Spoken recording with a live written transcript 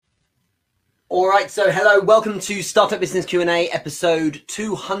All right, so hello, welcome to Startup Business Q&A, episode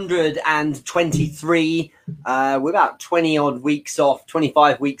 223. We're about 20 odd weeks off,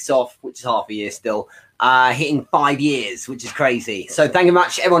 25 weeks off, which is half a year still, hitting 5 years, which is crazy. So thank you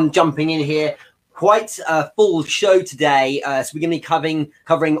much, everyone jumping in here. Quite a full show today. So we're going to be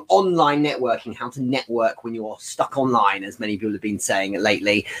covering online networking, how to network when you're stuck online, as many people have been saying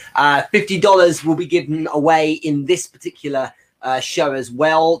lately. $50 will be given away in this particular show as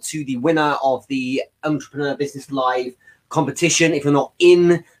well to the winner of the Entrepreneur Business Live competition. If you're not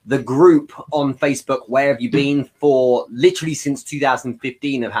in the group on Facebook, where have you been for literally since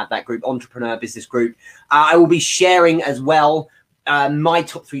 2015? I've had that group, Entrepreneur Business Group. I will be sharing as well my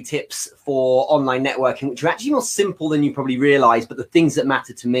top 3 tips for online networking, which are actually more simple than you probably realize, but the things that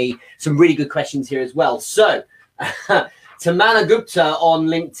matter to me. Some really good questions here as well. So Tamana Gupta on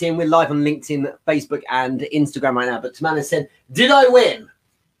LinkedIn. We're live on LinkedIn, Facebook, and Instagram right now. But Tamana said, did I win?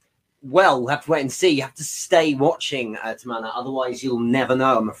 Well, we'll have to wait and see. You have to stay watching, Tamana. Otherwise, you'll never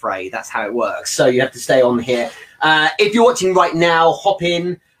know, I'm afraid. That's how it works. So you have to stay on here. If you're watching right now, hop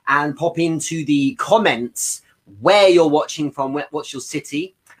in and pop into the comments where you're watching from, what's your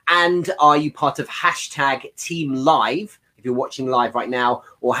city, and are you part of hashtag Team Live if you're watching live right now,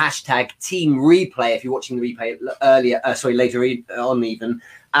 or hashtag Team Replay if you're watching the replay later on even.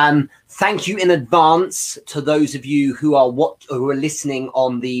 Thank you in advance to those of you who are listening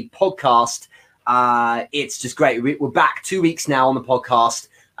on the podcast. It's just great. We're back 2 weeks now on the podcast,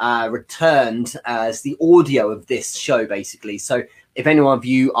 returned as the audio of this show, basically. So if any of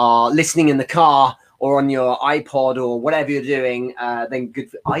you are listening in the car or on your iPod or whatever you're doing, then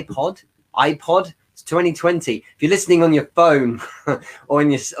good for iPod. It's 2020. If you're listening on your phone or on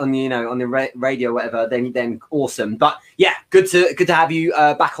the radio, whatever, then awesome. But yeah, good to have you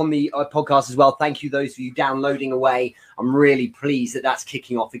back on the podcast as well. Thank you, those of you downloading away. I'm really pleased that that's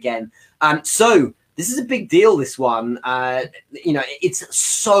kicking off again. So this is a big deal. This one, it's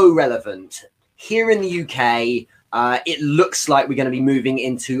so relevant here in the UK. It looks like we're going to be moving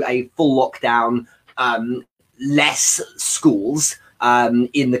into a full lockdown. Less schools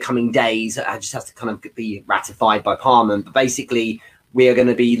in the coming days. It just has to kind of be ratified by Parliament. But basically, we are going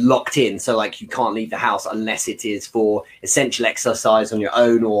to be locked in. So, like, you can't leave the house unless it is for essential exercise on your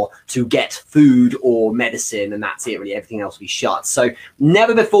own or to get food or medicine. And that's it, really. Everything else will be shut. So,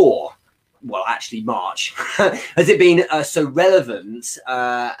 never before, well, actually, March, has it been so relevant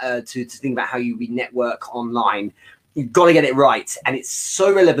to think about how you network online. You've got to get it right. And it's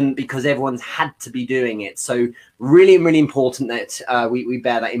so relevant because everyone's had to be doing it. So really, really important that we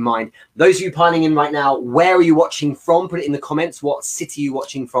bear that in mind. Those of you piling in right now, where are you watching from? Put it in the comments. What city are you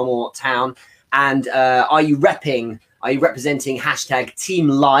watching from or what town? And are you representing hashtag Team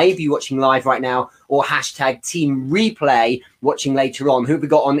Live? Are you watching live right now? Or hashtag Team Replay, watching later on? Who have we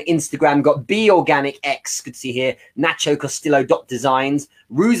got on Instagram? We've got B Organic X, good to see here. Nacho Costello Designs.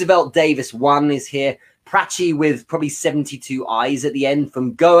 Roosevelt Davis 1 is here. Prachi with probably 72 eyes at the end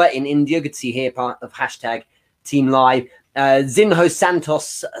from Goa in India. Good to see here, part of hashtag Team Live. Zinho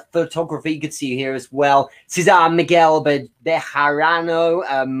Santos Photography. Good to see you here as well. Cesar Miguel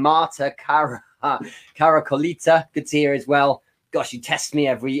Bejarano. Marta Caracolita. Good to see you as well. Gosh, you test me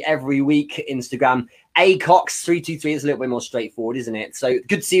every week, Instagram. Acox323 is a little bit more straightforward, isn't it? So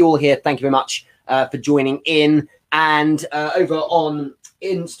good to see you all here. Thank you very much for joining in. And over on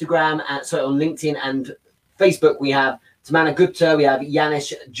Instagram, on LinkedIn and Facebook, we have Tamana Gupta, we have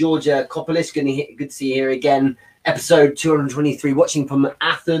Yanis Georgia Kopolis. Good to see you here again. Episode 223, watching from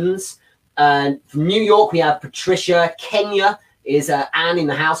Athens. And from New York, we have Patricia. Kenya is Anne in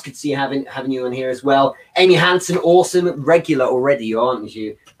the house. Good to see you having you on here as well. Amy Hansen, awesome, regular already, aren't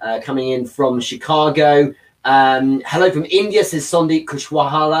you? Coming in from Chicago. Hello from India, says Sandeep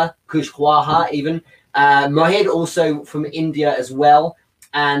Kushwaha even. Mohid also from India as well.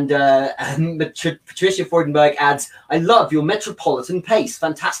 And Patricia Freudenberg adds, I love your metropolitan pace.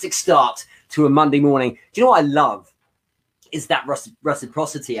 Fantastic start to a Monday morning. Do you know what I love? Is that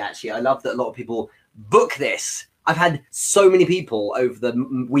reciprocity, actually. I love that a lot of people book this. I've had so many people over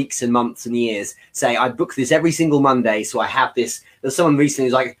the weeks and months and years say, I book this every single Monday, so I have this. There's someone recently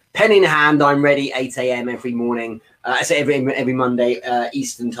who's like, pen in hand, I'm ready, 8 a.m. every morning. I say every Monday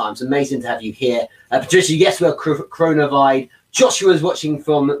Eastern time. It's amazing to have you here. Patricia, yes, we're Coronavirus. Joshua's watching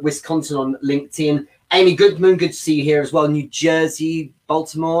from Wisconsin on LinkedIn. Amy Goodman, good to see you here as well. New Jersey,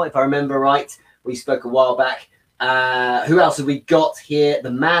 Baltimore, if I remember right. We spoke a while back. Who else have we got here?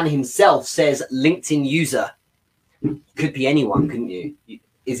 The man himself says LinkedIn user. Could be anyone, couldn't you?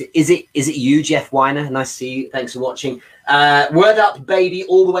 Is it you, Jeff Weiner? Nice to see you. Thanks for watching. Word Up Baby,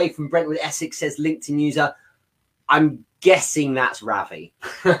 all the way from Brentwood, Essex, says LinkedIn user. I'm guessing that's Ravi.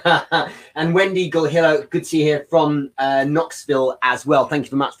 And Wendy Gulhillo, good to see you here from Knoxville as well. Thank you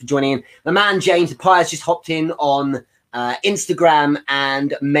very much for joining in. The man James Piers just hopped in on Instagram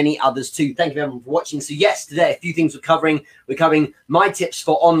and many others too. Thank you everyone for watching. So yes, today a few things we're covering. We're covering my tips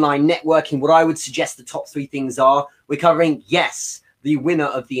for online networking, what I would suggest the top 3 things are. We're covering, yes, the winner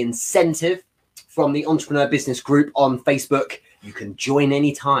of the incentive from the Entrepreneur Business Group on Facebook. You can join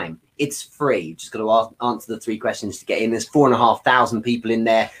anytime. It's free. You just got to answer the 3 questions to get in. There's 4,500 people in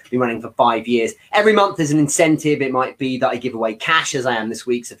there. Been running for 5 years. Every month there's an incentive. It might be that I give away cash, as I am this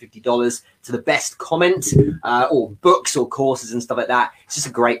week, so $50 to the best comment, or books or courses and stuff like that. It's just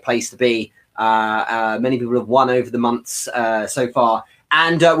a great place to be. Many people have won over the months so far.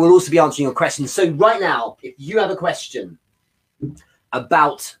 And we'll also be answering your questions. So right now, if you have a question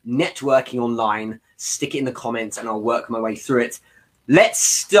about networking online, stick it in the comments and I'll work my way through it. Let's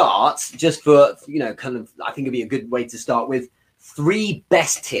start just for, kind of, I think it'd be a good way to start with 3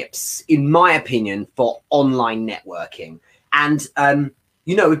 best tips, in my opinion, for online networking. And,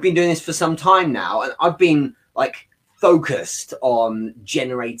 we've been doing this for some time now, and I've been like focused on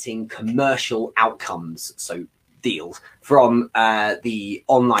generating commercial outcomes. So deals from the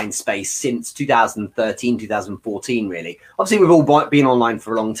online space since 2013, 2014, really. Obviously, we've all been online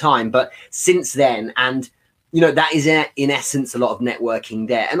for a long time, but since then, and that is in essence a lot of networking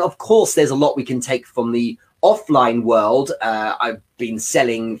there. And of course, there's a lot we can take from the offline world. I've been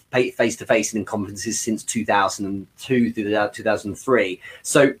selling face-to-face in conferences since 2002 through 2003.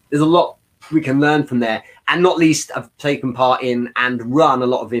 So there's a lot we can learn from there. And not least, I've taken part in and run a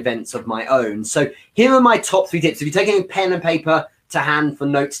lot of events of my own. So here are my top 3 tips. If you're taking a pen and paper to hand for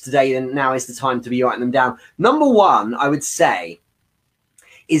notes today, then now is the time to be writing them down. Number 1, I would say,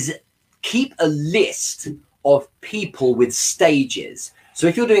 is keep a list of people with stages. So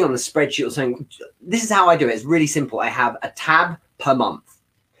if you're doing it on a spreadsheet or something, this is how I do it. It's really simple. I have a tab per month,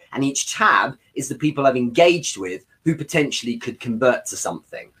 and each tab is the people I've engaged with who potentially could convert to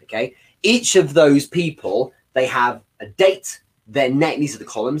something. Okay. Each of those people, they have a date, their name, these are the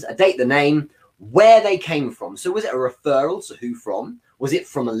columns, a date, the name, where they came from. So was it a referral? So who from? Was it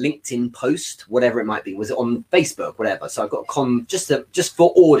from a LinkedIn post? Whatever it might be. Was it on Facebook? Whatever. So I've got just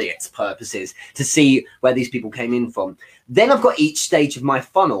for audit purposes to see where these people came in from. Then I've got each stage of my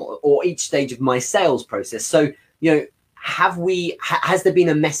funnel or each stage of my sales process. So, has there been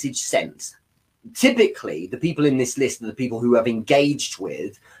a message sent? Typically, the people in this list are the people who have engaged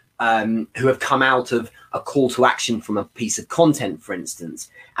with, who have come out of a call to action from a piece of content, for instance.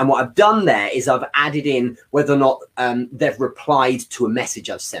 And what I've done there is I've added in whether or not they've replied to a message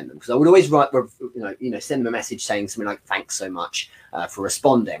I've sent them. Because I would always send them a message saying something like, thanks so much for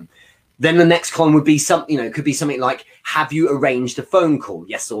responding. Then the next column would be something, it could be something like, have you arranged a phone call?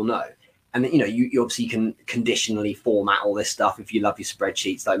 Yes or no? And you obviously can conditionally format all this stuff if you love your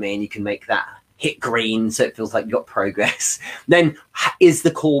spreadsheets like me, and you can make that hit green so it feels like you got progress. Then is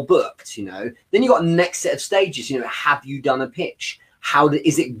the call booked? Then you got a next set of stages. Have you done a pitch?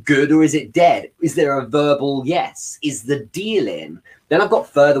 Is it good or is it dead? Is there a verbal yes? Is the deal in? Then I've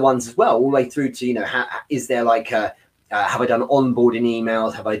got further ones as well, all the way through to is there like a have I done onboarding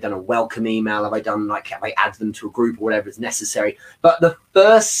emails? Have I done a welcome email? Have I added them to a group or whatever is necessary? But the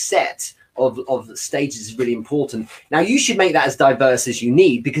first set of stages is really important. Now, you should make that as diverse as you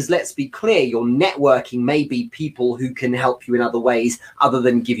need, because let's be clear, your networking may be people who can help you in other ways other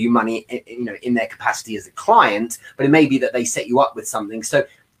than give you money, in their capacity as a client, but it may be that they set you up with something. So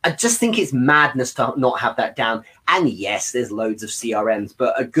I just think it's madness to not have that down. And yes, there's loads of CRMs,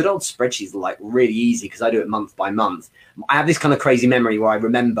 but a good old spreadsheet is like really easy because I do it month by month. I have this kind of crazy memory where I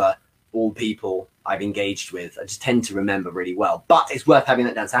remember all people I've engaged with. I just tend to remember really well, but it's worth having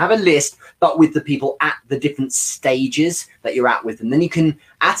that down. So have a list, but with the people at the different stages that you're at with them. Then you can,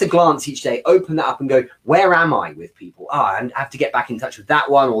 at a glance each day, open that up and go, where am I with people? And I have to get back in touch with that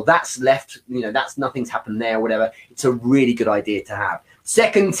one, or that's left, that's nothing's happened there, or whatever. It's a really good idea to have.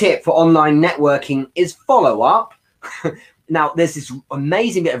 Second tip for online networking is follow up. Now, there's this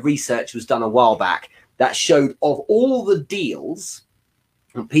amazing bit of research was done a while back that showed of all the deals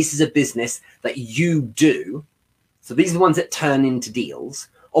and pieces of business that you do, so these are the ones that turn into deals,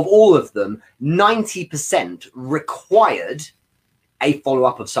 of all of them, 90% required a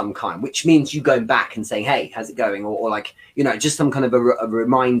follow-up of some kind, which means you going back and saying, hey, how's it going? Or like, just some kind of a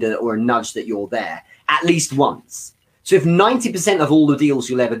reminder or a nudge that you're there at least once. So if 90% of all the deals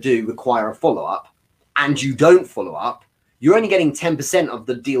you'll ever do require a follow-up and you don't follow up, you're only getting 10% of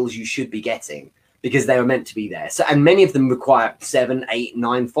the deals you should be getting, because they were meant to be there. So, and many of them require 7, 8,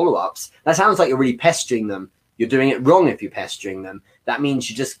 9 follow-ups. That sounds like you're really pestering them. You're doing it wrong if you're pestering them. That means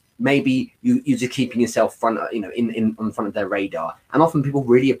you're just maybe you're just keeping yourself front, in front of their radar. And often people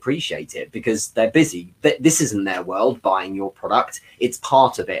really appreciate it because they're busy. This isn't their world, buying your product. It's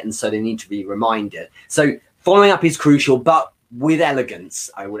part of it. And so they need to be reminded. So following up is crucial, but with elegance,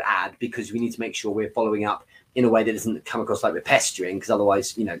 I would add, because we need to make sure we're following up in a way that doesn't come across like we're pestering, because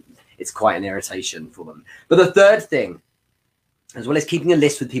otherwise, it's quite an irritation for them. But the third thing, as well as keeping a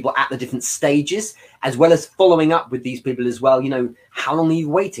list with people at the different stages, as well as following up with these people as well. How long are you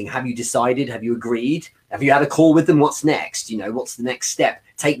waiting? Have you decided? Have you agreed? Have you had a call with them? What's next? What's the next step?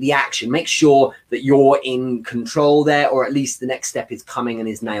 Take the action. Make sure that you're in control there, or at least the next step is coming and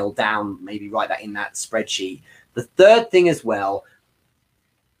is nailed down. Maybe write that in that spreadsheet. The third thing as well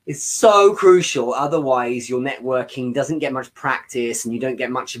is so crucial. Otherwise, your networking doesn't get much practice and you don't get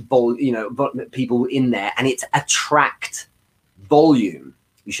much, people in there, and it's attract volume.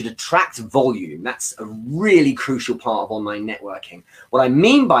 You should attract volume. That's a really crucial part of online networking. What I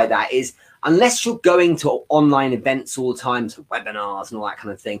mean by that is, unless you're going to online events all the time, so webinars and all that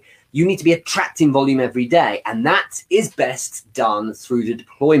kind of thing, you need to be attracting volume every day. And that is best done through the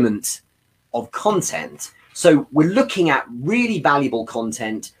deployment of content. So we're looking at really valuable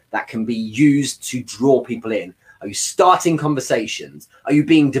content that can be used to draw people in. Are you starting conversations? Are you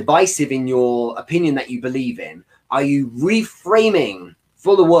being divisive in your opinion that you believe in? Are you reframing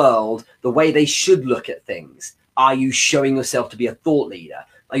for the world the way they should look at things? Are you showing yourself to be a thought leader?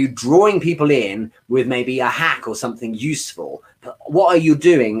 Are you drawing people in with maybe a hack or something useful? But what are you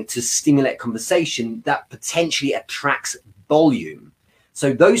doing to stimulate conversation that potentially attracts volume?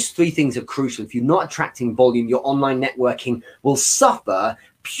 So those three things are crucial. If you're not attracting volume, your online networking will suffer,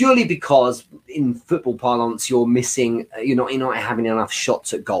 purely because in football parlance, you're not having enough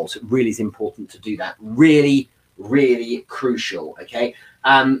shots at goal. So it really is important to do that. Really crucial. Okay.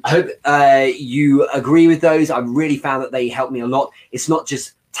 I hope you agree with those. I've really found that they help me a lot. It's not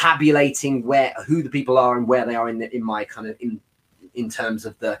just tabulating who the people are and where they are in my kind of in terms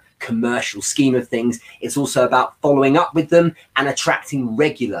of the commercial scheme of things. It's also about following up with them and attracting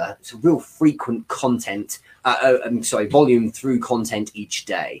regular, so real frequent content, volume through content each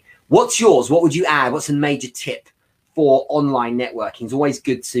day. What's yours? What would you add? What's a major tip for online networking? It's always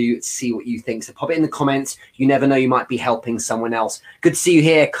good to see what you think. So pop it in the comments. You never know, you might be helping someone else. Good to see you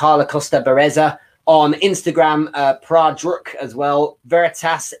here, Carla Costa Bereza. On Instagram, Pradruk as well.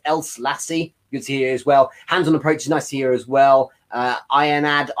 Veritas Else Lassie, good to hear you as well. Hands-on Approach is nice to hear as well.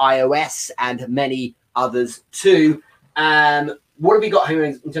 Ianad iOS and many others too. What have we got here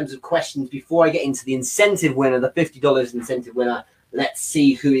in terms of questions before I get into the incentive winner, the $50 incentive winner? Let's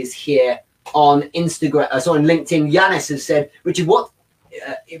see who is here on Instagram. On LinkedIn. Yanis has said, Richard, what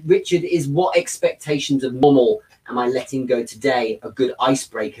expectations of normal am I letting go today? A good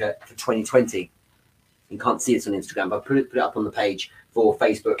icebreaker for 2020. You can't see it on Instagram, but put it up on the page for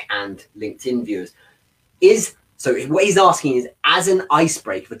Facebook and LinkedIn viewers. So what he's asking is, as an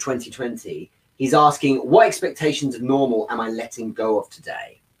icebreaker for 2020, he's asking, what expectations of normal am I letting go of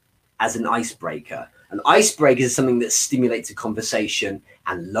today? As an icebreaker. An icebreaker is something that stimulates a conversation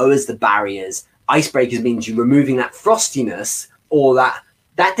and lowers the barriers. Icebreakers means you're removing that frostiness or that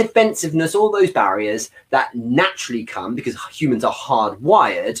defensiveness, all those barriers that naturally come because humans are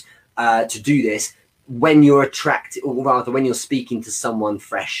hardwired to do this when you're attracted, or rather when you're speaking to someone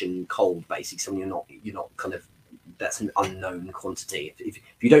fresh and cold, basically someone you're not kind of, that's an unknown quantity. If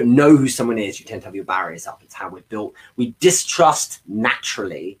you don't know who someone is, you tend to have your barriers up. It's how we're built. We distrust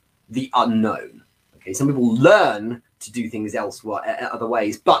naturally the unknown. Okay, some people learn to do things elsewhere, other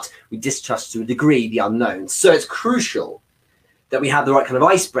ways, but we distrust to a degree the unknown. So it's crucial that we have the right kind of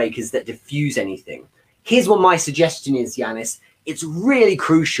icebreakers that diffuse anything. Here's what my suggestion is, Yanis. It's really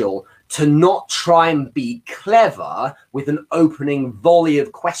crucial to not try and be clever with an opening volley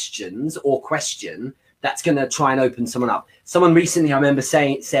of questions or question that's going to try and open someone up. Someone recently, I remember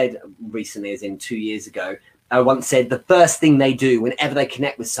said recently, as in 2 years ago, once said the first thing they do whenever they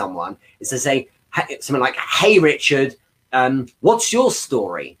connect with someone is to say something like, hey, Richard, what's your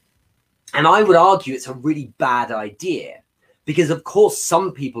story? And I would argue it's a really bad idea because, of course,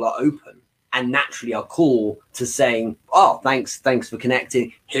 some people are open and naturally are cool to saying, oh, thanks for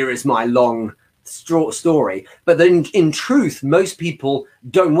connecting. Here is my long story. But then in truth, most people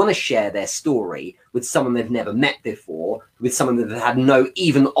don't want to share their story with someone they've never met before, with someone that they've had no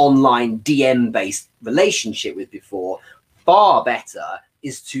even online DM-based relationship with before. Far better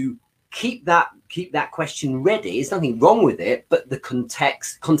is to keep that question ready. There's nothing wrong with it, but the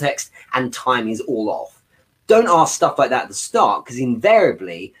context and time is all off. Don't ask stuff like that at the start, because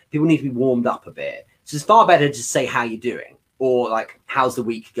invariably people need to be warmed up a bit. So it's far better to just say, how you doing? Or like, how's the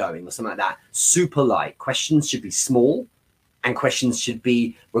week going? Or something like that. Super light. Questions should be small. and questions should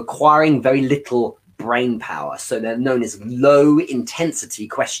be requiring very little brain power. So they're known as low intensity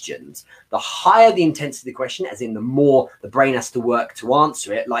questions. The higher the intensity of the question, as in the more the brain has to work to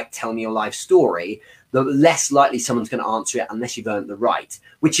answer it, like tell me your life story, the less likely someone's going to answer it unless you've earned the right.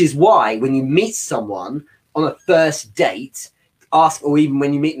 Which is why when you meet someone on a first date, ask, or even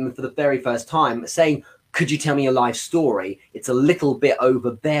when you meet them for the very first time, saying, could you tell me your life story? It's a little bit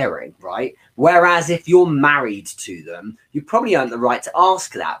overbearing, right? Whereas if you're married to them, you probably earned the right to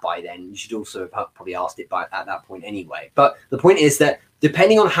ask that by then. You should also have probably asked it at that point anyway. But the point is that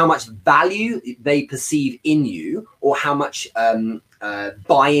depending on how much value they perceive in you, or how much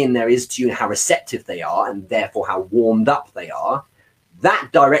buy-in there is to you and how receptive they are, and therefore how warmed up they are, that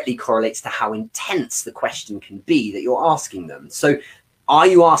directly correlates to how intense the question can be that you're asking them. So are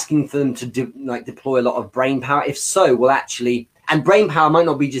you asking for them to deploy a lot of brain power? If so, well, actually, and brain power might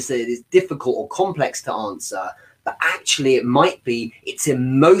not be just that it's difficult or complex to answer, but actually it might be it's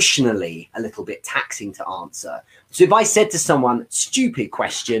emotionally a little bit taxing to answer. So if I said to someone, stupid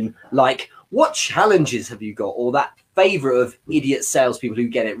question, like, what challenges have you got? Or that favorite of idiot salespeople who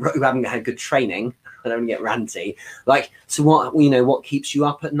get it, who haven't had good training, I don't get ranty. Like, so what keeps you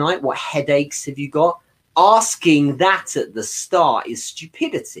up at night? What headaches have you got? Asking that at the start is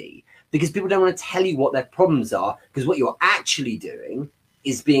stupidity, because people don't want to tell you what their problems are, because what you're actually doing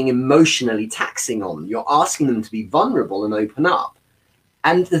is being emotionally taxing on them. You're asking them to be vulnerable and open up.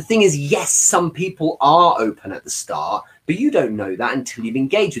 And the thing is, yes, some people are open at the start, but you don't know that until you've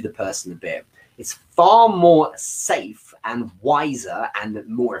engaged with the person a bit. It's far more safe and wiser and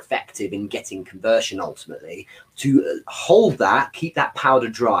more effective in getting conversion ultimately to hold that, keep that powder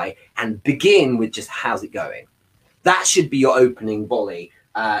dry, and begin with just how's it going. That should be your opening volley.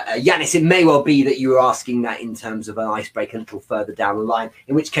 Yanis, it may well be that you were asking that in terms of an icebreaker a little further down the line,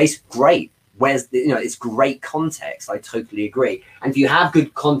 in which case, great. It's great context. I totally agree. And if you have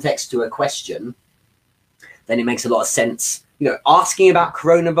good context to a question, then it makes a lot of sense. Asking about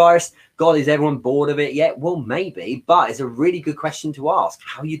coronavirus, God, is everyone bored of it yet? Well, maybe, but it's a really good question to ask.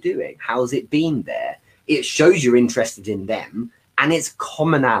 How are you doing? How's it been there? It shows you're interested in them, and it's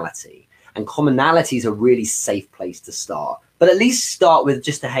commonality. And commonality is a really safe place to start. But at least start with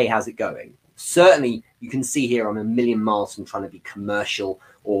just a, hey, how's it going? Certainly, you can see here I'm a million miles from trying to be commercial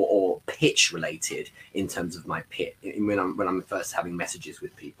or pitch related in terms of my pitch when I'm first having messages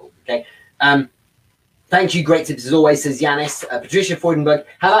with people. Okay. Thank you. Great tips as always, says Yanis. Patricia Freudenberg,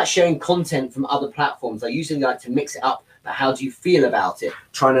 how about sharing content from other platforms? I usually like to mix it up, but how do you feel about it?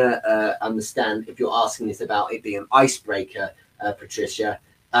 Trying to understand if you're asking this about it being an icebreaker, Patricia.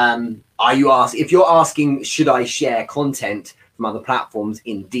 If you're asking, should I share content from other platforms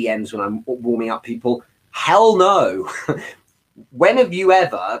in DMs when I'm warming up people? Hell no. When have you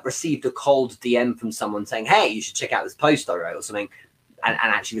ever received a cold DM from someone saying, hey, you should check out this post I wrote or something, and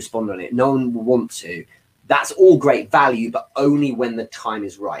actually respond on it? No one will want to. That's all great value, but only when the time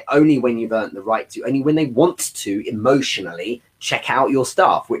is right, only when you've earned the right to, only when they want to emotionally check out your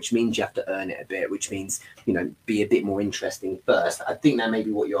stuff, which means you have to earn it a bit, which means, be a bit more interesting first. I think that may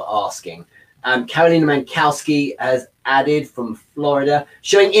be what you're asking. Carolina Mankowski has added from Florida,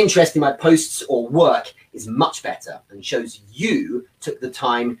 showing interest in my posts or work is much better and shows you took the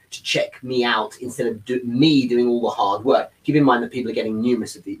time to check me out instead of me doing all the hard work. Keep in mind that people are getting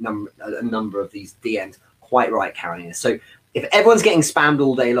numerous of a number of these DMs. Quite right, Carolina. So if everyone's getting spammed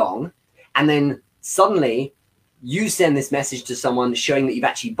all day long, and then suddenly you send this message to someone showing that you've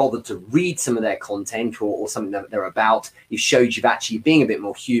actually bothered to read some of their content or something that they're about, you've showed you've actually being a bit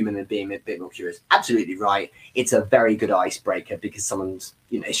more human and being a bit more curious. Absolutely right. It's a very good icebreaker because someone's,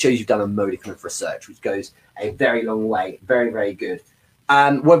 it shows you've done a modicum of research, which goes a very long way. Very, very good.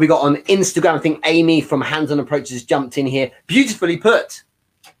 What have we got on Instagram? I think Amy from Hands On Approaches jumped in here. Beautifully put.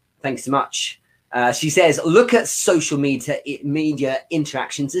 Thanks so much. She says, look at social media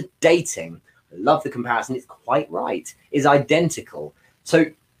interactions as dating. I love the comparison. It's quite right. It's identical. So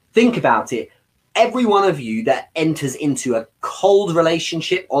think about it. Every one of you that enters into a cold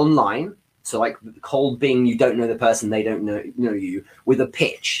relationship online, so like cold being you don't know the person, they don't know you, with a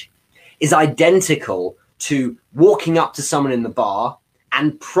pitch, is identical to walking up to someone in the bar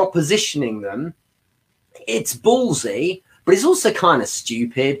and propositioning them. It's ballsy, but it's also kind of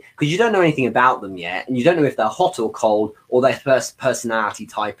stupid because you don't know anything about them yet, and you don't know if they're hot or cold or their first personality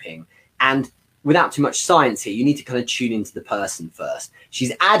typing. And without too much science here, you need to kind of tune into the person first.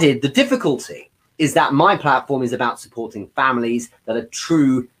 She's added the difficulty is that my platform is about supporting families that are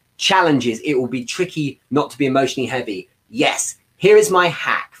true challenges. It will be tricky not to be emotionally heavy. Yes, here is my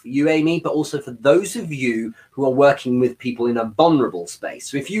hack for you, Amy, but also for those of you who are working with people in a vulnerable space.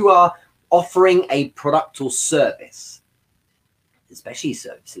 So if you are offering a product or service especially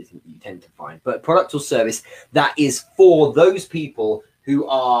services you tend to find, but product or service that is for those people who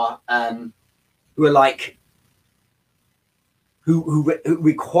are like, who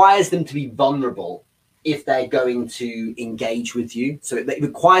requires them to be vulnerable if they're going to engage with you. So it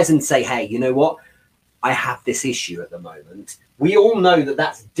requires them to say, hey, you know what? I have this issue at the moment. We all know that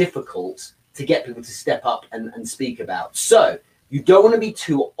that's difficult to get people to step up and speak about. So you don't want to be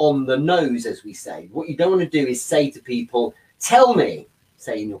too on the nose, as we say. What you don't want to do is say to people, tell me,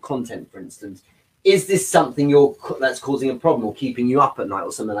 say in your content, for instance, is this something that's causing a problem or keeping you up at night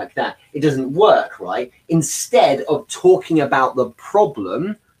or something like that? It doesn't work, right? Instead of talking about the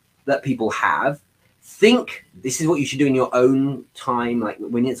problem that people have, think this is what you should do in your own time, like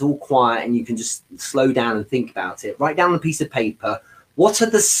when it's all quiet and you can just slow down and think about it. Write down on a piece of paper, what are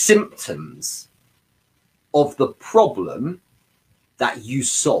the symptoms of the problem that you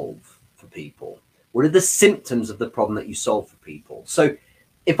solve for people? What are the symptoms of the problem that you solve for people? So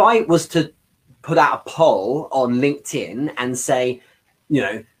if I was to put out a poll on LinkedIn and say, you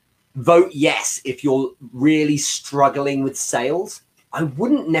know, vote yes if you're really struggling with sales, I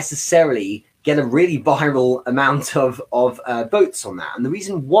wouldn't necessarily get a really viral amount of votes on that. And the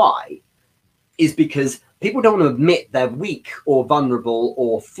reason why is because people don't want to admit they're weak or vulnerable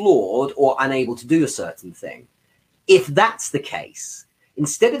or flawed or unable to do a certain thing. If that's the case,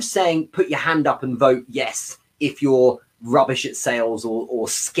 instead of saying, put your hand up and vote yes if you're rubbish at sales or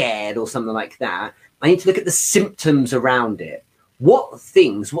scared or something like that, I need to look at the symptoms around it. What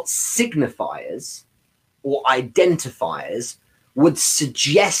things, what signifiers or identifiers would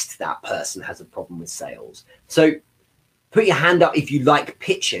suggest that person has a problem with sales? So put your hand up if you like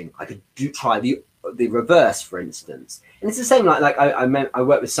pitching. I could try the reverse, for instance. And it's the same like I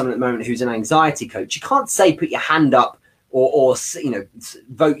work with someone at the moment who's an anxiety coach. You can't say put your hand up or you know,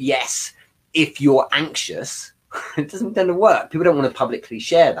 vote yes if you're anxious. It doesn't tend to work. People don't want to publicly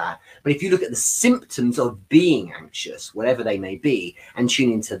share that. But if you look at the symptoms of being anxious, whatever they may be, and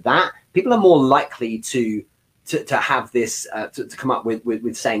tune into that, people are more likely to have this, to come up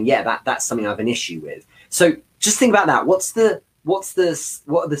with saying, yeah, that's something I have an issue with. So just think about that. What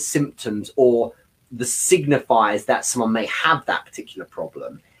are the symptoms or the signifiers that someone may have that particular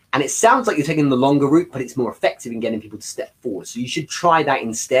problem? And it sounds like you're taking the longer route, but it's more effective in getting people to step forward. So you should try that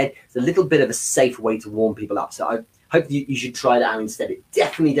instead. It's a little bit of a safer way to warm people up. So I hope you should try that out instead. It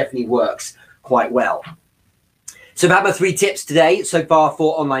definitely works quite well. So I've had my 3 tips today so far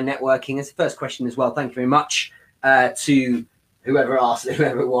for online networking. As the first question as well. Thank you very much to whoever asked,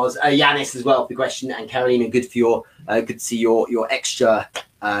 whoever it was, Yanis as well for the question, and Carolina, good to see your extra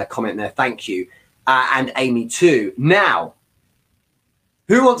comment there. Thank you, and Amy too. Now,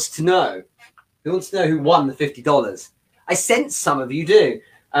 who wants to know? Who wants to know who won the $50? I sense some of you do.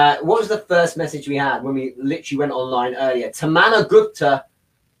 What was the first message we had when we literally went online earlier? Tamana Gupta,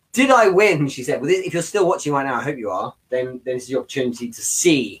 did I win? She said. Well, if you're still watching right now, I hope you are. Then this is the opportunity to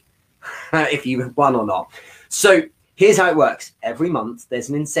see if you won or not. So here's how it works. Every month there's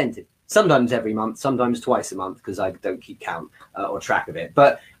an incentive. Sometimes every month, sometimes twice a month, because I don't keep count or track of it.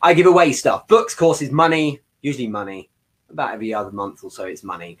 But I give away stuff. Books, courses, money, usually money. About every other month or so it's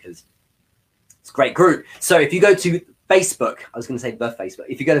money, because it's a great group. So if you go to Facebook, I was going to say Facebook.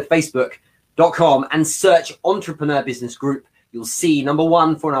 If you go to facebook.com and search Entrepreneur Business Group, you'll see number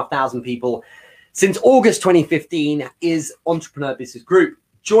 1, 4,500 people since August 2015 is Entrepreneur Business Group.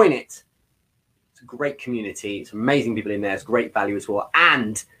 Join it. It's a great community. It's amazing people in there. It's great value as well.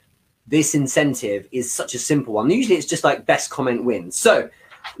 And this incentive is such a simple one. Usually it's just like best comment wins. So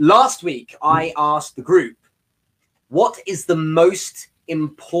last week I asked the group, what is the most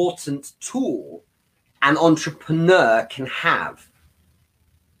important tool an entrepreneur can have?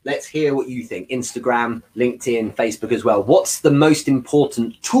 Let's hear what you think. Instagram, LinkedIn, Facebook as well. What's the most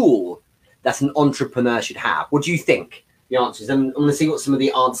important tool that an entrepreneur should have? What do you think? The answers. I'm going to see what some of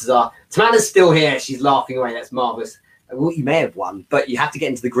the answers are. Tamana's still here. She's laughing away. That's marvelous. Well, you may have won, but you have to get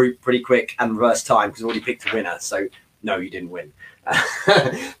into the group pretty quick and reverse time because we already picked a winner. So no, you didn't win.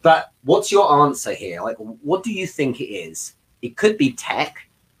 But what's your answer here? Like, what do you think it is? It could be tech.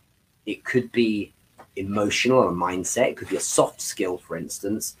 It could be emotional or mindset. It could be a soft skill, for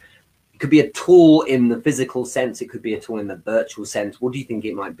instance. It could be a tool in the physical sense. It could be a tool in the virtual sense. What do you think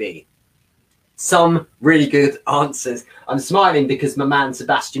it might be? Some really good answers. I'm smiling because my man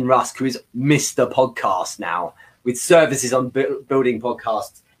Sebastian Rusk, who is Mr. Podcast now with services on building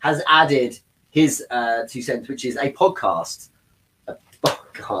podcasts, has added his 2 cents, which is a podcast.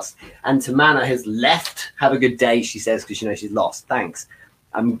 And Tamana has left. Have a good day, she says, because you know she's lost. Thanks.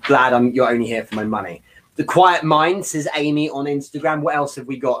 I'm glad you're only here for my money. The Quiet Mind, says Amy on Instagram. What else have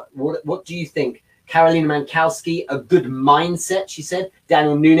we got? What do you think Carolina Mankowski, a good mindset, she said.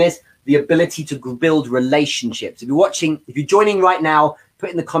 Daniel Nunes, the ability to build relationships. If you're joining right now, put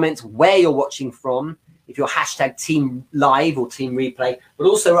in the comments where you're watching from, if you're hashtag team live or team replay, but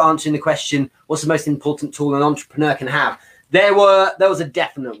also answering the question, what's the most important tool an entrepreneur can have? There was a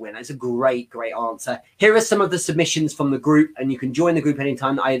definite winner. It's a great answer. Here are some of the submissions from the group, and you can join the group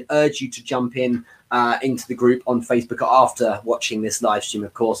anytime. I urge you to jump in into the group on Facebook after watching this live stream,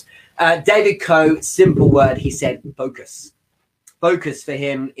 of course. David Coe, simple word, he said focus. Focus for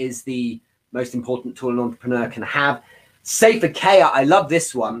him is the most important tool an entrepreneur can have. Safer Kea, I love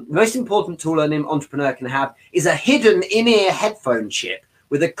this one. The most important tool an entrepreneur can have is a hidden in-ear headphone chip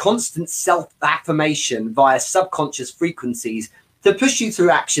with a constant self-affirmation via subconscious frequencies to push you through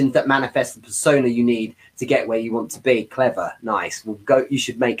actions that manifest the persona you need to get where you want to be. Clever, nice. You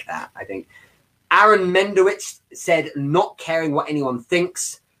should make that, I think. Aaron Mendowitz said, not caring what anyone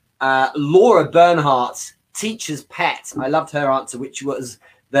thinks. Laura Bernhardt, teacher's pet. I loved her answer, which was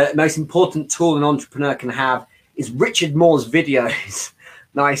the most important tool an entrepreneur can have is Richard Moore's videos.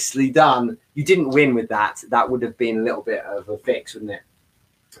 Nicely done. You didn't win with that. That would have been a little bit of a fix, wouldn't it?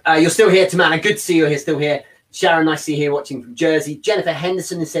 You're still here, Tamana. Good to see you here, still here. Sharon, nice to see you here watching from Jersey. Jennifer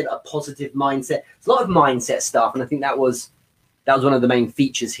Henderson has said a positive mindset. There's a lot of mindset stuff, and I think that was one of the main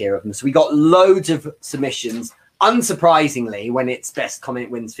features here of them. So we got loads of submissions. Unsurprisingly, when it's best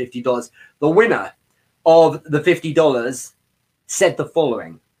comment wins $50, the winner of the $50 said the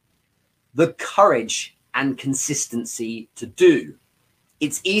following: the courage and consistency to do.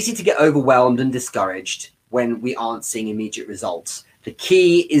 It's easy to get overwhelmed and discouraged when we aren't seeing immediate results. The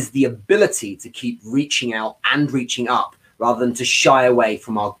key is the ability to keep reaching out and reaching up rather than to shy away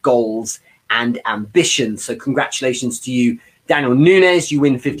from our goals and ambitions. So congratulations to you, Daniel Nunes. You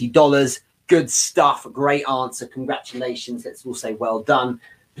win $50. Good stuff. Great answer. Congratulations. Let's all say well done.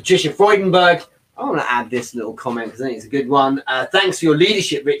 Patricia Freudenberg. I want to add this little comment because I think it's a good one. Thanks for your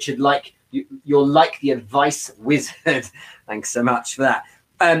leadership, Richard. You're like the advice wizard. Thanks so much for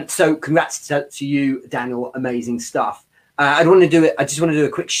that. So congrats to you, Daniel. Amazing stuff. I just want to do a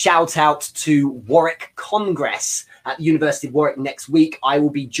quick shout out to Warwick Congress at the University of Warwick next week. I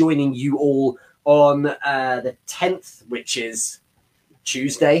will be joining you all on the 10th, which is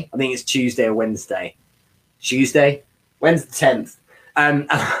Tuesday. I think it's Tuesday or Wednesday. Tuesday? When's the 10th?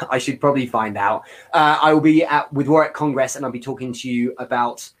 I should probably find out. I will be with Warwick Congress, and I'll be talking to you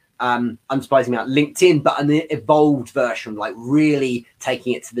about, unsurprisingly, about LinkedIn, but an evolved version, like really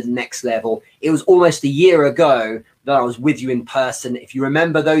taking it to the next level. It was almost a year ago that I was with you in person. If you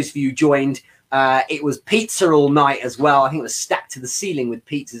remember, those of you who joined, it was pizza all night as well. I think it was stacked to the ceiling with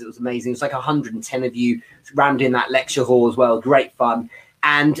pizzas. It was amazing. It was like 110 of you rammed in that lecture hall as well. Great fun.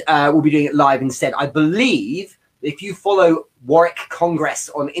 And we'll be doing it live instead. I believe if you follow Warwick Congress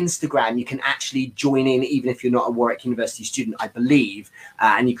on Instagram, you can actually join in even if you're not a Warwick University student, I believe.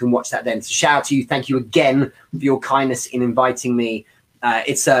 And you can watch that then. So shout out to you. Thank you again for your kindness in inviting me.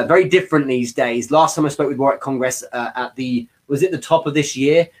 It's very different these days. Last time I spoke with Warwick Congress was it the top of this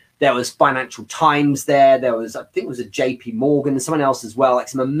year? There was Financial Times there. There was, I think it was a JP Morgan and someone else as well, like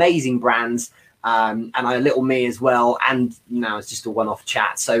some amazing brands, and a little me as well. And it's just a one-off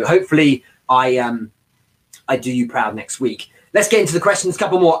chat. So hopefully I do you proud next week. Let's get into the questions. A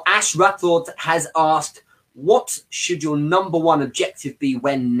couple more. Ash Rathod has asked, what should your number one objective be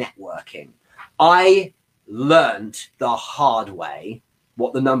when networking? I learned the hard way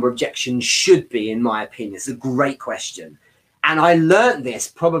what the number of objections should be, in my opinion. It's a great question. And I learned this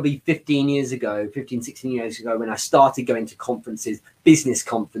probably 16 years ago, when I started going to conferences, business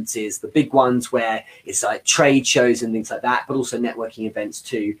conferences, the big ones where it's like trade shows and things like that, but also networking events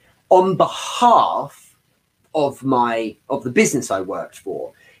too, on behalf of the business I worked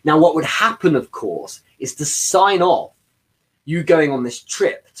for. Now, what would happen, of course, is to sign off you going on this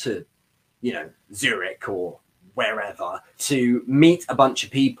trip to, Zurich or wherever to meet a bunch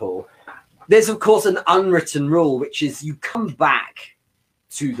of people. There's, of course, an unwritten rule, which is you come back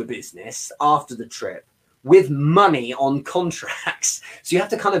to the business after the trip with money on contracts. So you have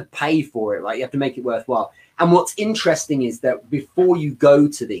to kind of pay for it, right? You have to make it worthwhile. And what's interesting is that before you go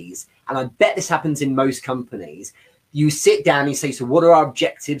to these, and I bet this happens in most companies, you sit down and you say, so what are our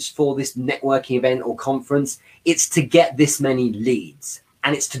objectives for this networking event or conference? It's to get this many leads,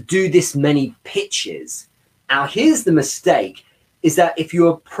 and it's to do this many pitches. Now, here's the mistake, is that if you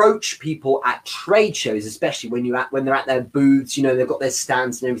approach people at trade shows, especially when they're at their booths, they've got their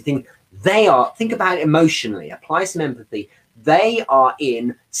stands and everything, think about it emotionally, apply some empathy. They are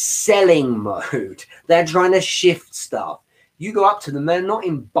in selling mode. They're trying to shift stuff. You go up to them, they're not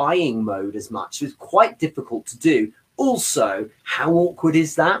in buying mode as much. So it's quite difficult to do. Also, how awkward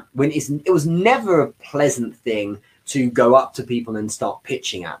is that when it was never a pleasant thing to go up to people and start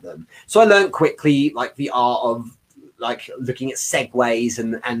pitching at them. So I learned quickly like the art of like looking at segues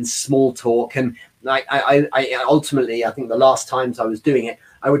and small talk. And like I ultimately, I think the last times I was doing it,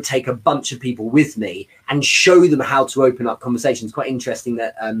 I would take a bunch of people with me and show them how to open up conversations. Quite interesting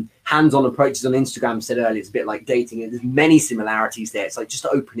that hands-on approaches on Instagram said earlier, it's a bit like dating. There's many similarities there. It's like just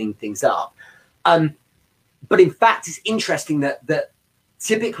opening things up. But in fact, it's interesting that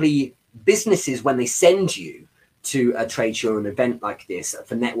typically businesses, when they send you to a trade show or an event like this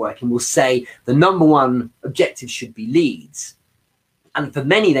for networking, will say the number one objective should be leads. And for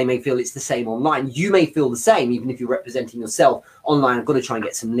many, they may feel it's the same online. You may feel the same, even if you're representing yourself online. I've got to try and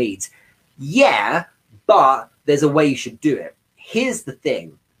get some leads. Yeah, but there's a way you should do it. Here's the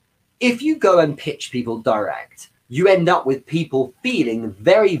thing. If you go and pitch people direct, you end up with people feeling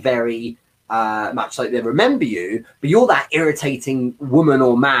very, very much like they remember you, but you're that irritating woman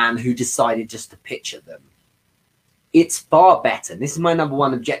or man who decided just to pitch at them. It's far better. This is my number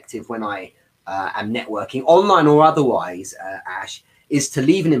one objective when I am networking, online or otherwise, Ash, is to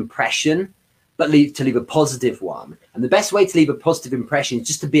leave an impression, but to leave a positive one. And the best way to leave a positive impression is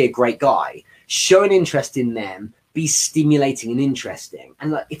just to be a great guy, show an interest in them, be stimulating and interesting.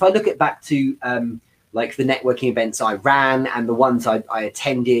 And if I look back to like the networking events I ran and the ones I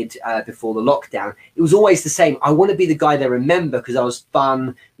attended before the lockdown, it was always the same. I want to be the guy they remember because I was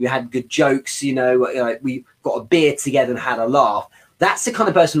fun. We had good jokes, you know, we got a beer together and had a laugh. That's the kind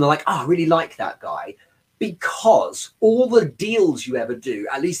of person they're like, oh, I really like that guy. Because all the deals you ever do,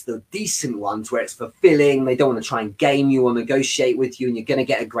 at least the decent ones where it's fulfilling, they don't want to try and game you or negotiate with you, and you're going to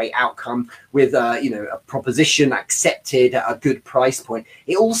get a great outcome with, you know, a proposition accepted at a good price point.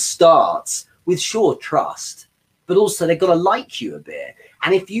 It all starts with sure trust, but also they've got to like you a bit.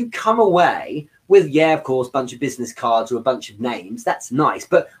 And if you come away with, yeah, of course, a bunch of business cards or a bunch of names, that's nice.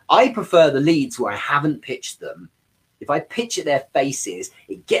 But I prefer the leads where I haven't pitched them. If I pitch at their faces,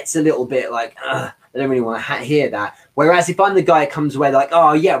 it gets a little bit like, I don't really want to hear that. Whereas if I'm the guy that comes away like,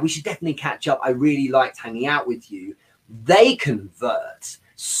 oh yeah, we should definitely catch up, I really liked hanging out with you, they convert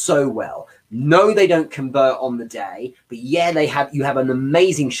so well. No, they don't convert on the day, but yeah, you have an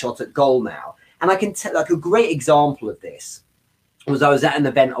amazing shot at goal now. And I can tell, like, a great example of this was I was at an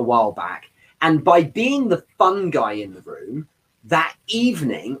event a while back, and by being the fun guy in the room, that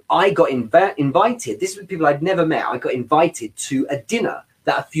evening I got invited. This was people I'd never met. I got invited to a dinner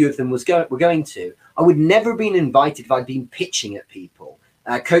that a few of them were going to. I would never have been invited if I'd been pitching at people.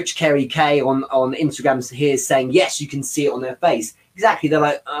 Coach Kerry Kay on Instagram here is saying, yes, you can see it on their face. Exactly. They're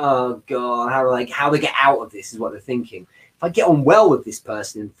like, oh God, how do they get out of this is what they're thinking. If I get on well with this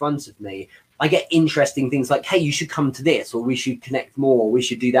person in front of me, I get interesting things like, hey, you should come to this, or we should connect more, or we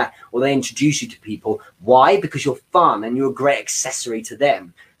should do that, or they introduce you to people. Why? Because you're fun and you're a great accessory to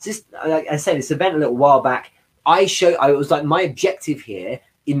them. So this, like I said, this event a little while back, I was like, my objective here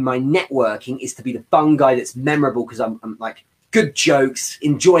in my networking is to be the fun guy that's memorable because I'm like good jokes,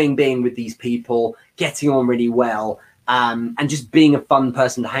 enjoying being with these people, getting on really well, and just being a fun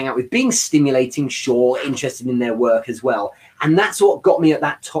person to hang out with, being stimulating, sure, interested in their work as well. And that's what got me at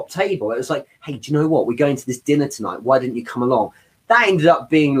that top table. It was like, hey, do you know what? We're going to this dinner tonight. Why didn't you come along? That ended up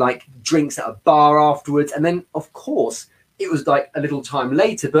being like drinks at a bar afterwards. And then, of course, it was like a little time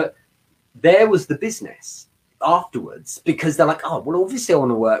later, but there was the business afterwards because they're like, oh, well, obviously I want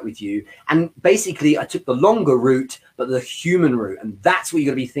to work with you. And basically I took the longer route, but the human route. And that's what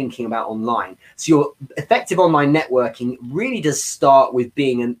you're going to be thinking about online. So your effective online networking really does start with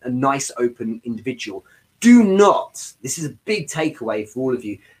being a nice, open individual. Do not, this is a big takeaway for all of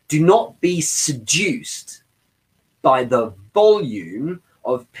you, do not be seduced by the volume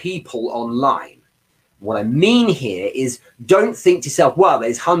of people online. What I mean here is don't think to yourself, well,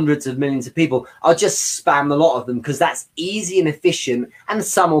 there's hundreds of millions of people, I'll just spam a lot of them because that's easy and efficient and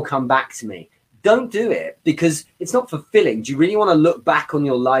some will come back to me. Don't do it because it's not fulfilling. Do you really want to look back on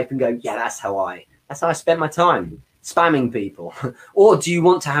your life and go, yeah, that's how I spent my time, spamming people? Or do you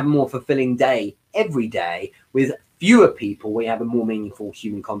want to have a more fulfilling day every day with fewer people where you have a more meaningful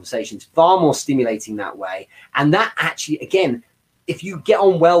human conversation? It's far more stimulating that way. And that actually, again, if you get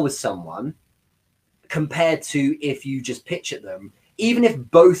on well with someone compared to if you just pitch at them, even if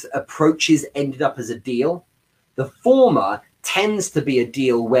both approaches ended up as a deal, the former tends to be a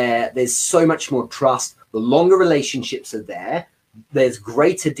deal where there's so much more trust, the longer relationships are there, there's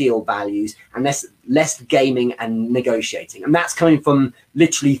greater deal values and less gaming and negotiating. And that's coming from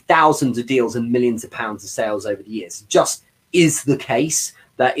literally thousands of deals and millions of pounds of sales over the years. It just is the case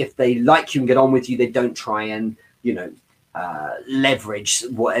that if they like you and get on with you, they don't try and, you know, leverage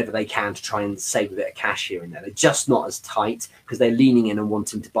whatever they can to try and save a bit of cash here and there. They're just not as tight because they're leaning in and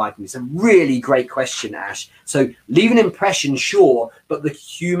wanting to buy from you. It's a really great question, Ash. So leave an impression, sure, but the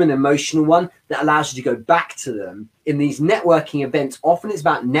human emotional one that allows you to go back to them in these networking events. Often it's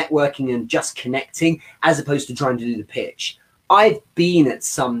about networking and just connecting as opposed to trying to do the pitch. I've been at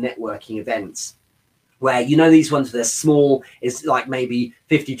some networking events where, you know, these ones, they're small, it's like maybe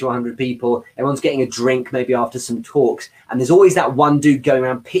 50 to 100 people, everyone's getting a drink maybe after some talks, and there's always that one dude going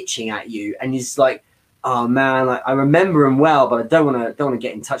around pitching at you, and he's like, oh man, like, I remember him well, but I don't want to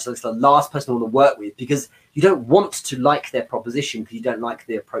get in touch. That's the last person I want to work with, because you don't want to like their proposition because you don't like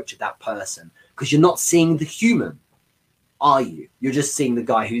the approach of that person, because you're not seeing the human, are you? You're just seeing the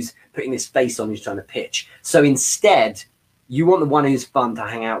guy who's putting this face on who's trying to pitch. So instead, you want the one who's fun to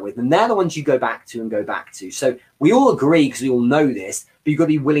hang out with, and they're the ones you go back to. So we all agree, because we all know this, but you've got to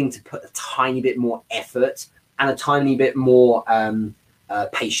be willing to put a tiny bit more effort and a tiny bit more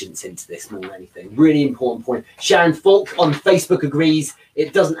patience into this more than anything. Really important point. Sharon Falk on Facebook agrees.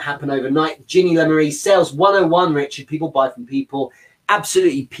 It doesn't happen overnight. Ginny Lemery, sales 101, Richard. People buy from people.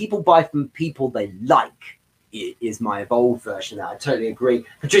 Absolutely. People buy from people they like. It is my evolved version of that. I totally agree.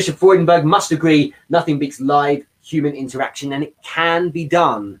 Patricia Freudenberg must agree. Nothing beats live human interaction, and it can be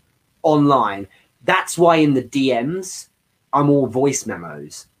done online. That's why in the DMs I'm all voice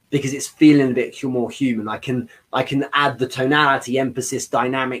memos, because it's feeling a bit more human. I can add the tonality, emphasis,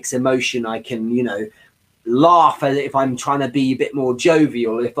 dynamics, emotion. I can, you know, laugh if I'm trying to be a bit more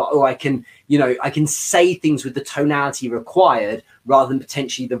jovial, or I can, you know, I can say things with the tonality required rather than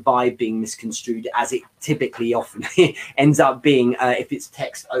potentially the vibe being misconstrued, as it typically often ends up being if it's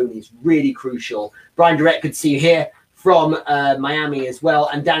text only. It's really crucial. Brian Direct, good to see you here from Miami as well.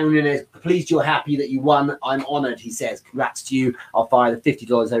 And Daniel Nunes, pleased you're happy that you won. I'm honored, he says. Congrats to you. I'll fire the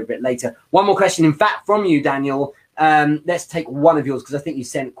 $50 over a bit later. One more question, in fact, from you, Daniel. Let's take one of yours, because I think you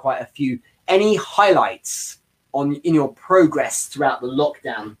sent quite a few. Any highlights in your progress throughout the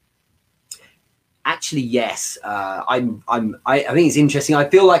lockdown? Actually, yes. I think it's interesting. I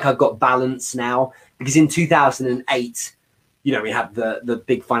feel like I've got balance now, because in 2008, you know, we had the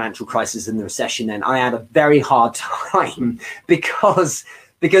big financial crisis and the recession. Then I had a very hard time because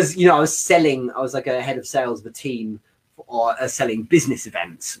you know, I was like a head of sales of a team for selling business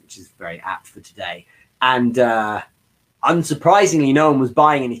events, which is very apt for today. And unsurprisingly, no one was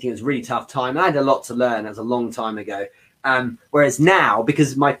buying anything. It was a really tough time. I had a lot to learn. That was a long time ago. Whereas now,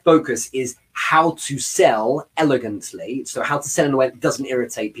 because my focus is how to sell elegantly, so how to sell in a way that doesn't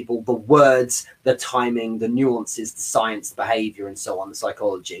irritate people, the words, the timing, the nuances, the science, the behavior, and so on, the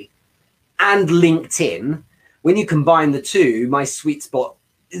psychology, and LinkedIn, when you combine the two, my sweet spot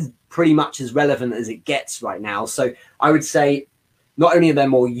is pretty much as relevant as it gets right now. So I would say, not only are there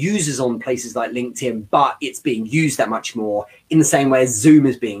more users on places like LinkedIn, but it's being used that much more, in the same way as Zoom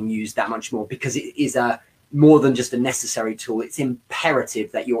is being used that much more, because it is more than just a necessary tool. It's imperative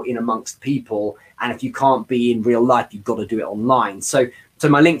that you're in amongst people. And if you can't be in real life, you've got to do it online. So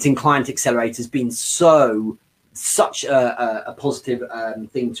my LinkedIn Client Accelerator has been such a positive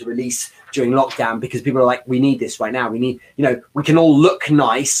thing to release during lockdown, because people are like, we need this right now. We need, you know, we can all look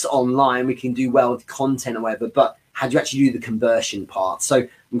nice online, we can do well with content or whatever, but how do you actually do the conversion part? So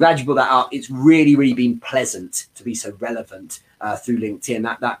I'm glad you brought that up. It's really, really been pleasant to be so relevant through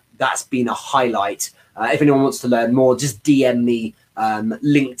LinkedIn. That's been a highlight. If anyone wants to learn more, just DM me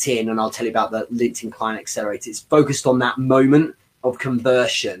LinkedIn, and I'll tell you about the LinkedIn Client Accelerator. It's focused on that moment of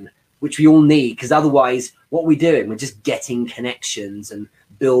conversion, which we all need, because otherwise what we're doing, we're just getting connections and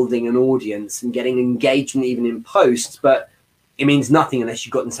building an audience and getting engagement even in posts, but it means nothing unless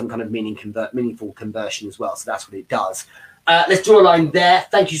you've gotten some kind of meaningful conversion as well. So that's what it does. Let's draw a line there.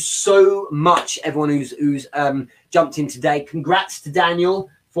 Thank you so much, everyone who's jumped in today. Congrats to Daniel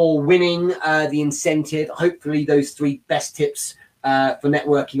for winning the incentive. Hopefully those 3 best tips for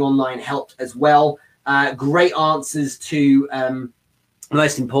networking online helped as well. Great answers to the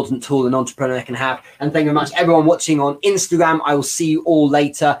most important tool an entrepreneur can have. And thank you very much, everyone watching on Instagram. I will see you all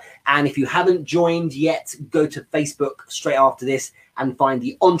later. And if you haven't joined yet, go to Facebook straight after this and find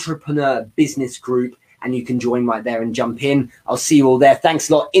the Entrepreneur Business Group, and you can join right there and jump in. I'll see you all there. Thanks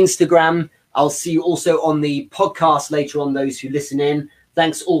a lot, Instagram. I'll see you also on the podcast later on, those who listen in.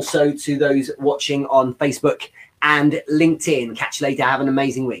 Thanks also to those watching on Facebook and LinkedIn. Catch you later. Have an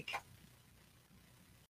amazing week.